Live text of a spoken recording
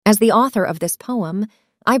As the author of this poem,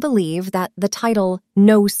 I believe that the title,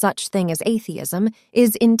 No Such Thing as Atheism,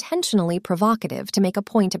 is intentionally provocative to make a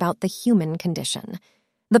point about the human condition.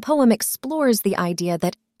 The poem explores the idea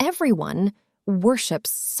that everyone worships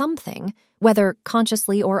something, whether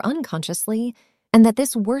consciously or unconsciously, and that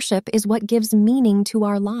this worship is what gives meaning to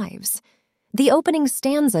our lives. The opening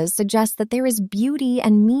stanzas suggest that there is beauty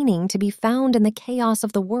and meaning to be found in the chaos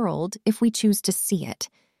of the world if we choose to see it.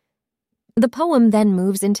 The poem then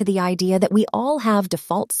moves into the idea that we all have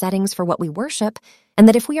default settings for what we worship, and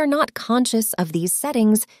that if we are not conscious of these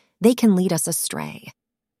settings, they can lead us astray.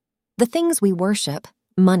 The things we worship,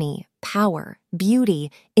 money, power, beauty,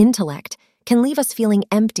 intellect, can leave us feeling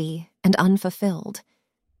empty and unfulfilled.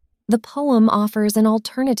 The poem offers an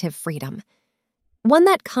alternative freedom, one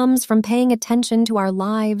that comes from paying attention to our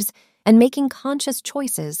lives and making conscious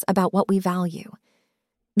choices about what we value.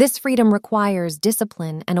 This freedom requires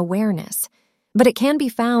discipline and awareness, but it can be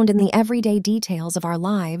found in the everyday details of our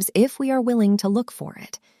lives if we are willing to look for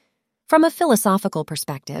it. From a philosophical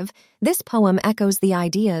perspective, this poem echoes the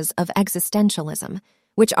ideas of existentialism,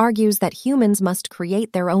 which argues that humans must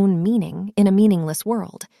create their own meaning in a meaningless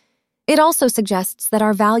world. It also suggests that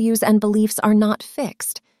our values and beliefs are not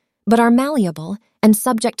fixed, but are malleable and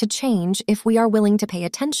subject to change if we are willing to pay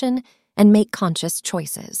attention and make conscious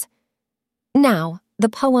choices. Now, the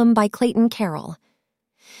poem by Clayton Carroll.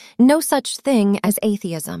 No such thing as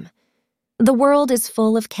atheism. The world is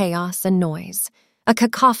full of chaos and noise, a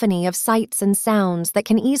cacophony of sights and sounds that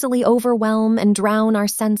can easily overwhelm and drown our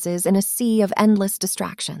senses in a sea of endless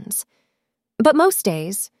distractions. But most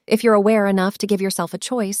days, if you're aware enough to give yourself a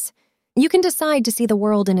choice, you can decide to see the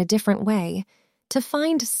world in a different way, to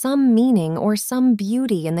find some meaning or some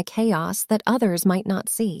beauty in the chaos that others might not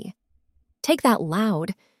see. Take that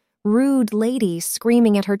loud, rude lady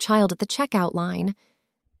screaming at her child at the checkout line.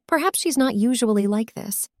 Perhaps she's not usually like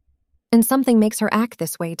this, and something makes her act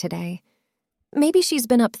this way today. Maybe she's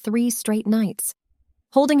been up 3 straight nights,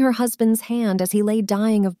 holding her husband's hand as he lay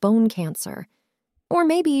dying of bone cancer. Or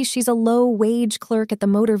maybe she's a low-wage clerk at the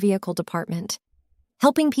motor vehicle department,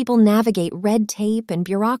 helping people navigate red tape and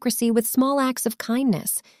bureaucracy with small acts of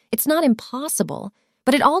kindness. It's not impossible,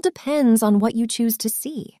 but it all depends on what you choose to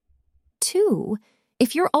see. 2,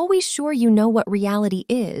 if you're always sure you know what reality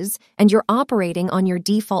is and you're operating on your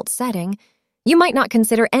default setting, you might not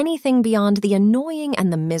consider anything beyond the annoying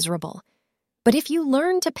and the miserable. But if you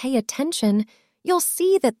learn to pay attention, you'll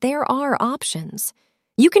see that there are options.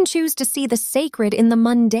 You can choose to see the sacred in the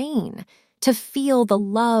mundane, to feel the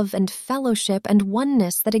love and fellowship and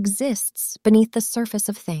oneness that exists beneath the surface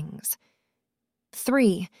of things.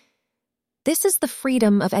 3, this is the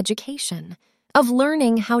freedom of education, of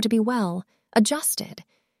learning how to be well, adjusted.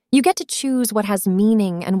 You get to choose what has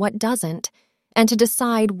meaning and what doesn't, and to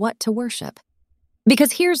decide what to worship.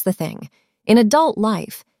 Because here's the thing, in adult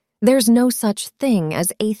life, there's no such thing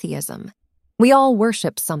as atheism. We all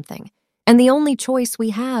worship something, and the only choice we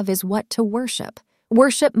have is what to worship.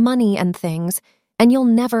 Worship money and things, and you'll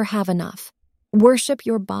never have enough. Worship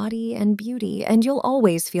your body and beauty, and you'll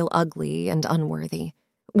always feel ugly and unworthy.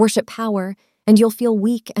 Worship power, and you'll feel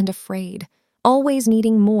weak and afraid, always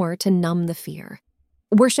needing more to numb the fear.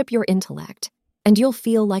 Worship your intellect, and you'll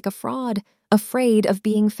feel like a fraud, afraid of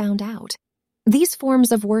being found out. These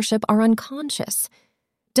forms of worship are unconscious,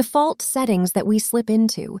 default settings that we slip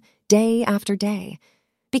into day after day,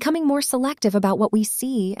 becoming more selective about what we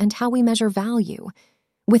see and how we measure value,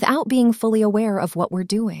 without being fully aware of what we're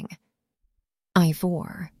doing.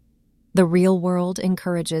 4. The real world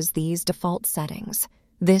encourages these default settings,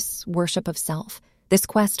 this worship of self, this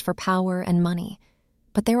quest for power and money.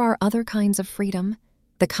 But there are other kinds of freedom,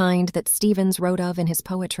 the kind that Stevens wrote of in his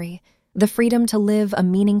poetry, the freedom to live a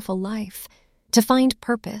meaningful life, to find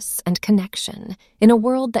purpose and connection in a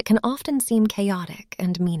world that can often seem chaotic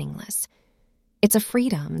and meaningless. It's a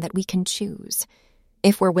freedom that we can choose,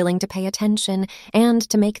 if we're willing to pay attention and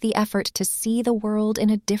to make the effort to see the world in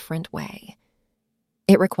a different way.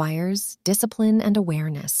 It requires discipline and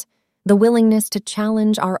awareness, the willingness to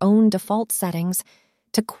challenge our own default settings,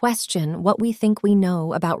 to question what we think we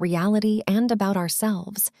know about reality and about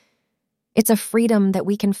ourselves. It's a freedom that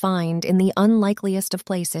we can find in the unlikeliest of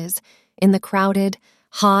places, in the crowded,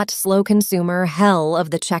 hot, slow consumer hell of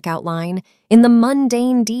the checkout line, in the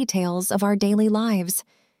mundane details of our daily lives.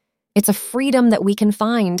 It's a freedom that we can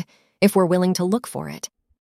find if we're willing to look for it.